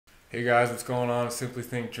Hey guys, what's going on? Simply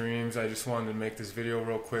Think Dreams. I just wanted to make this video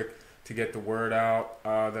real quick to get the word out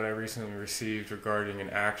that I recently received regarding an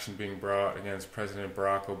action being brought against President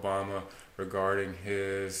Barack Obama regarding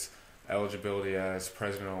his eligibility as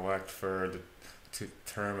president-elect for the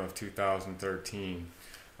term of 2013.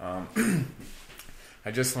 I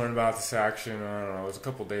just learned about this action, I don't know, it was a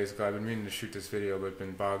couple days ago. I've been meaning to shoot this video, but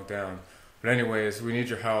been bogged down. But anyways, we need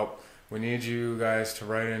your help. We need you guys to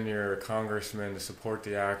write in your congressman to support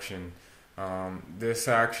the action. This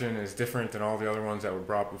action is different than all the other ones that were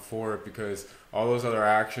brought before it because all those other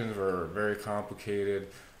actions were very complicated.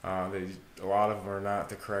 A lot of them are not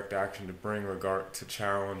the correct action to bring to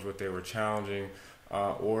challenge what they were challenging,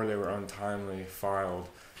 or they were untimely filed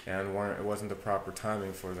and it wasn't the proper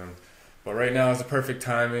timing for them. But right now is the perfect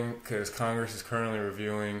timing because Congress is currently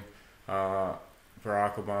reviewing Barack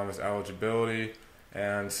Obama's eligibility.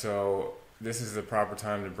 And so this is the proper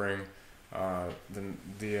time to bring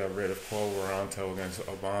the writ of quo warrant against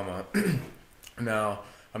Obama. Now,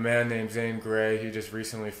 a man named Zane Grey, he just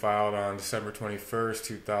recently filed on December 21st,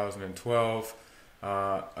 2012,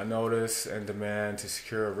 a notice and demand to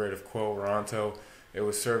secure a writ of quo warrant. It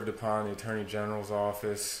was served upon the Attorney General's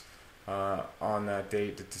office on that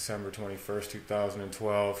date, December 21st,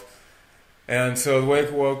 2012. And so the way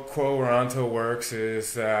quo warrant works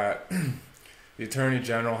is that the Attorney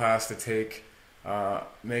General has to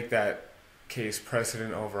make that case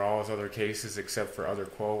precedent over all his other cases except for other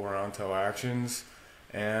quo warranto actions,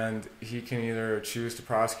 and he can either choose to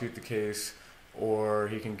prosecute the case or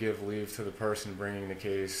he can give leave to the person bringing the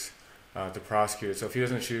case to prosecute it. So if he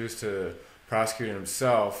doesn't choose to prosecute it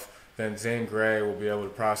himself, then Zane Grey will be able to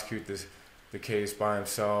prosecute the case by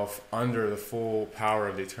himself under the full power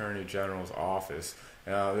of the Attorney General's office.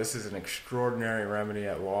 This is an extraordinary remedy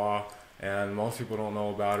at law, and most people don't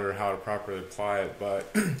know about it or how to properly apply it, but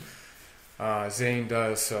Zane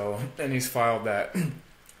does so, and he's filed that.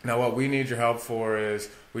 Now what we need your help for is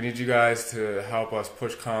we need you guys to help us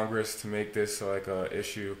push Congress to make this like a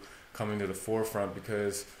issue coming to the forefront,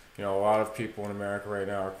 because a lot of people in America right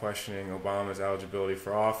now are questioning Obama's eligibility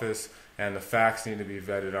for office, and the facts need to be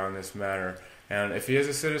vetted on this matter. And if he is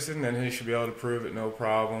a citizen, then he should be able to prove it, no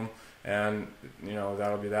problem, and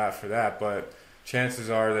that'll be that for that. But chances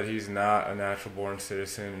are that he's not a natural-born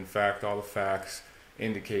citizen. In fact, all the facts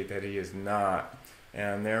indicate that he is not.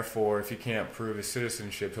 And therefore, if he can't prove his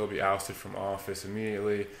citizenship, he'll be ousted from office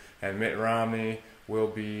immediately. And Mitt Romney will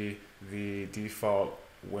be the default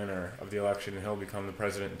winner of the election, and he'll become the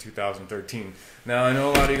president in 2013. Now, I know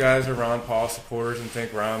a lot of you guys are Ron Paul supporters and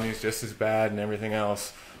think Romney's just as bad and everything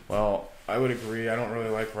else. Well, I would agree. I don't really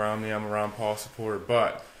like Romney. I'm a Ron Paul supporter.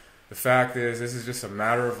 But the fact is, this is just a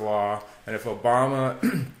matter of law, and if Obama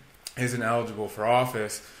isn't eligible for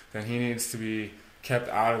office, then he needs to be kept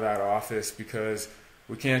out of that office, because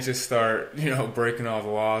we can't just start, breaking all the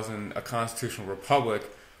laws in a constitutional republic,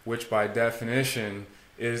 which by definition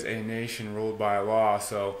is a nation ruled by law.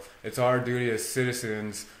 So it's our duty as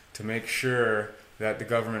citizens to make sure that the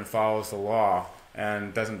government follows the law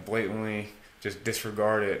and doesn't blatantly just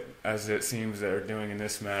disregard it, as it seems they're doing in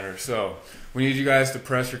this matter. So we need you guys to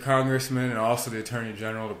press your congressman and also the Attorney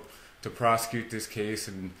General to prosecute this case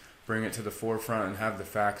and bring it to the forefront and have the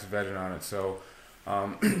facts vetted on it. So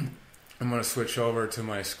I'm going to switch over to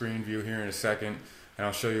my screen view here in a second, and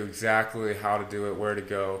I'll show you exactly how to do it, where to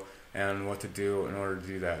go, and what to do in order to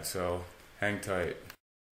do that. So hang tight.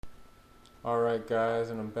 Alright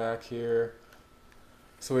guys, and I'm back here.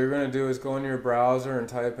 So what you're going to do is go into your browser and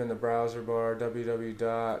type in the browser bar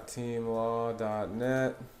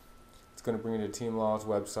www.teamlaw.net. It's going to bring you to Team Law's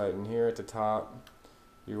website, and here at the top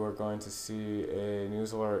you are going to see a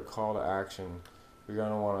news alert call to action. You're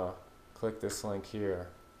going to want to click this link here,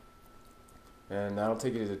 and that'll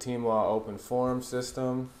take you to the Team Law open forum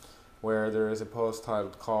system, where there is a post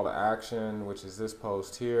titled Call to Action, which is this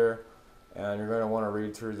post here, and you're going to want to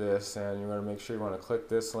read through this, and you're going to make sure you want to click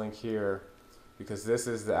this link here, because this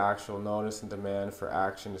is the actual notice and demand for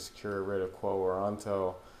action to secure a writ of quo warrant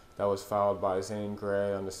that was filed by Zane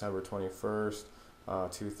Grey on December 21st,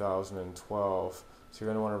 2012. So you're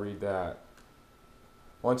going to want to read that.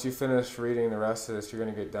 Once you finish reading the rest of this, you're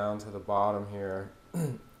going to get down to the bottom here,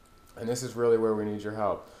 and this is really where we need your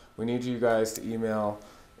help. We need you guys to email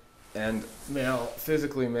and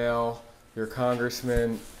physically mail your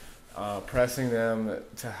congressman, pressing them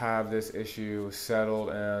to have this issue settled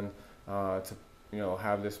and to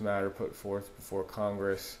have this matter put forth before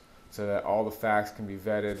Congress, so that all the facts can be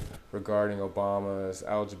vetted regarding Obama's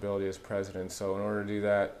eligibility as president. So in order to do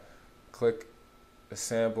that, click a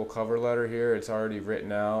sample cover letter here. It's already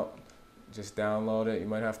written out. Just download it. You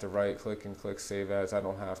might have to right click and click Save As. I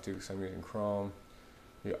don't have to because I'm using Chrome.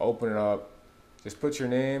 You open it up, just put your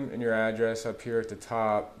name and your address up here at the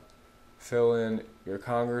top, fill in your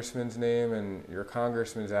congressman's name and your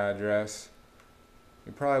congressman's address.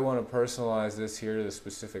 You probably want to personalize this here to the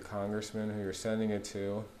specific congressman who you're sending it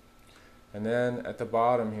to. And then at the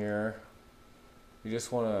bottom here, you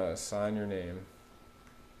just want to sign your name.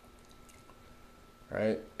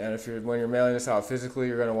 Right? And if when you're mailing this out physically,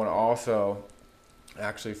 you're going to want to also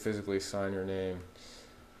actually physically sign your name.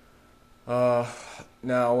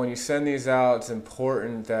 Now, when you send these out, it's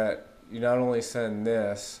important that you not only send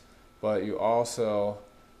this, but you also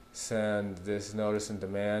send this notice and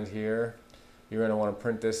demand here. You're going to want to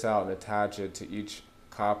print this out and attach it to each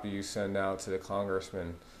copy you send out to the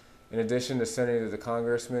congressman. In addition to sending it to the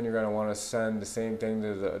congressman, you're going to want to send the same thing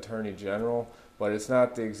to the attorney general, but it's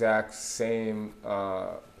not the exact same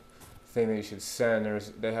thing that you should send.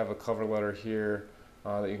 They have a cover letter here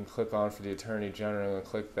that you can click on for the attorney general. I'm going to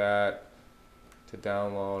click that to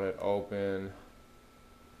download it, open,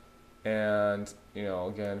 and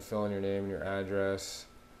again, fill in your name and your address.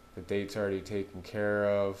 The date's already taken care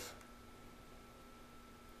of,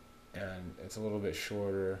 and it's a little bit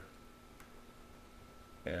shorter.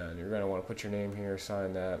 And you're going to want to put your name here,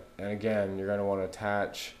 sign that, and again, you're going to want to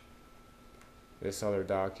attach this other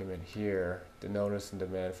document here, the notice and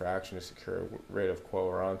demand for action to secure writ of quo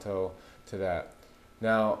warrant to that.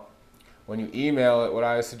 Now, when you email it, what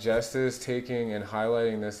I suggest is taking and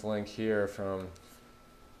highlighting this link here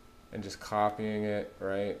and just copying it,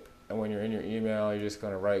 right? And when you're in your email, you're just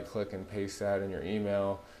going to right click and paste that in your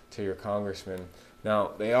email to your congressman.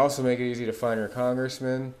 Now, they also make it easy to find your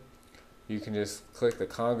congressman. You can just click the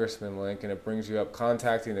congressman link and it brings you up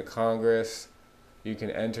contacting the Congress. You can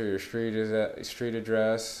enter your street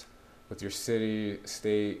address with your city,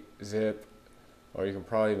 state, zip, or you can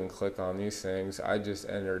probably even click on these things. I just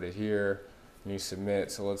entered it here and you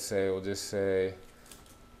submit. So let's say, we'll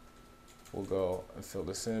go and fill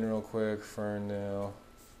this in real quick. Ferndale.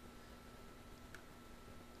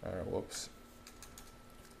 Alright, whoops.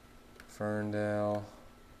 Ferndale,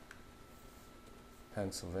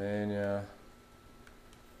 Pennsylvania,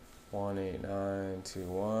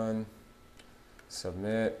 18921.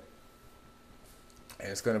 Submit. And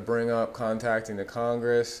it's going to bring up contacting the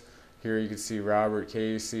Congress. Here you can see Robert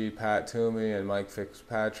Casey, Pat Toomey, and Mike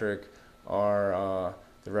Fitzpatrick are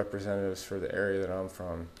the representatives for the area that I'm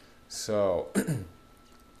from. So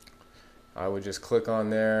I would just click on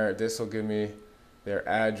there. This will give me their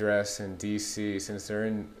address in DC. Since they're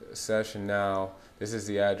in session now, this is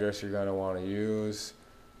the address you're going to want to use.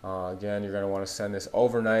 Again, you're going to want to send this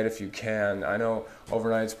overnight if you can. I know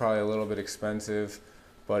overnight's probably a little bit expensive,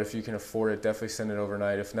 but if you can afford it, definitely send it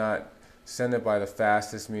overnight. If not, send it by the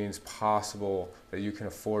fastest means possible that you can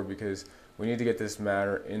afford, because we need to get this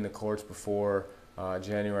matter in the courts before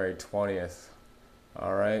January 20th.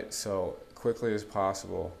 All right, so quickly as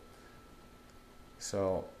possible.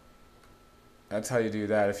 So that's how you do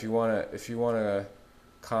that. If you want to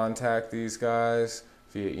contact these guys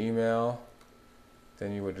via email,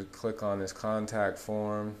 then you would click on this contact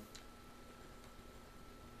form,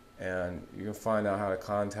 and you can find out how to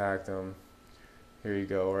contact them. Here you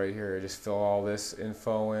go, right here. Just fill all this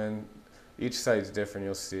info in. Each site's different,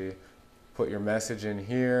 you'll see. Put your message in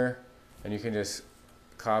here, and you can just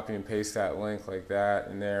copy and paste that link like that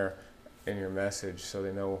in there in your message, so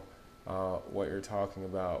they know what you're talking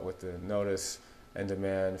about with the notice and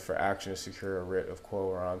demand for action to secure a writ of quo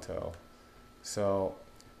warrant. So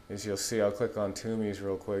as you'll see, I'll click on Toomey's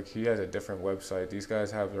real quick. He has a different website. These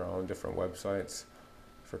guys have their own different websites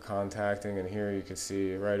for contacting, and here you can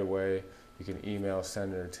see right away you can email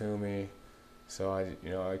Senator Toomey. So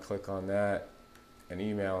I click on that and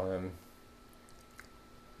email him.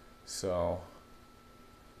 So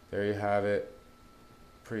there you have it.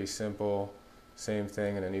 Pretty simple. Same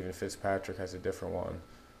thing, and then even Fitzpatrick has a different one.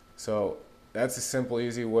 So that's a simple,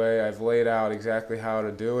 easy way. I've laid out exactly how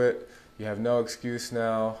to do it. You have no excuse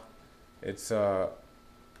now. It's right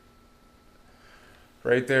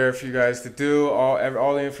there for you guys to do.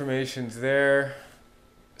 All the information's there.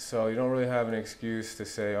 So you don't really have an excuse to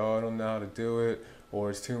say, oh, I don't know how to do it, or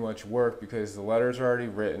it's too much work, because the letters are already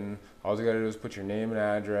written. All you got to do is put your name and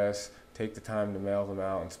address, take the time to mail them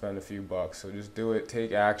out, and spend a few bucks. So just do it.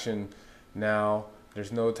 Take action now.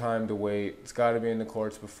 There's no time to wait. It's got to be in the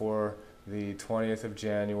courts before the 20th of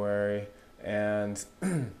January, and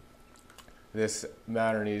this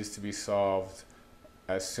matter needs to be solved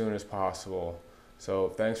as soon as possible. So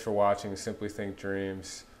thanks for watching Simply Think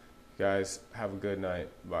Dreams. You guys have a good night.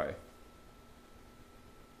 Bye.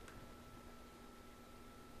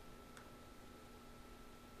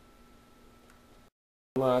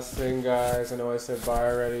 Last thing, guys, I know I said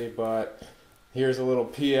bye already, but Here's a little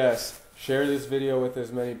PS. Share this video with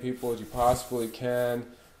as many people as you possibly can.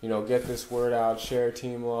 You know, get this word out. Share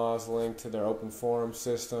Team Law's link to their open forum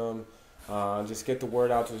system. Just get the word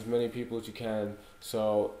out to as many people as you can.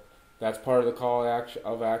 So that's part of the call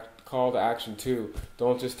to action too.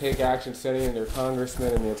 Don't just take action sending in your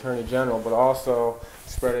congressman and the attorney general, but also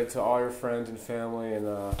spread it to all your friends and family and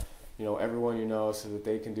you know, everyone you know, so that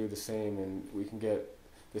they can do the same, and we can get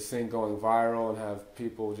this thing going viral and have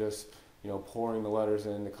people just, you know, pouring the letters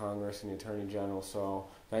in to Congress and the attorney general. So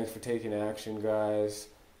thanks for taking action, guys.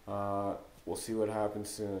 We'll see what happens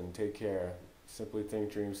soon. Take care. Simply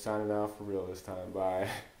Think Dreams signing out for real this time. Bye.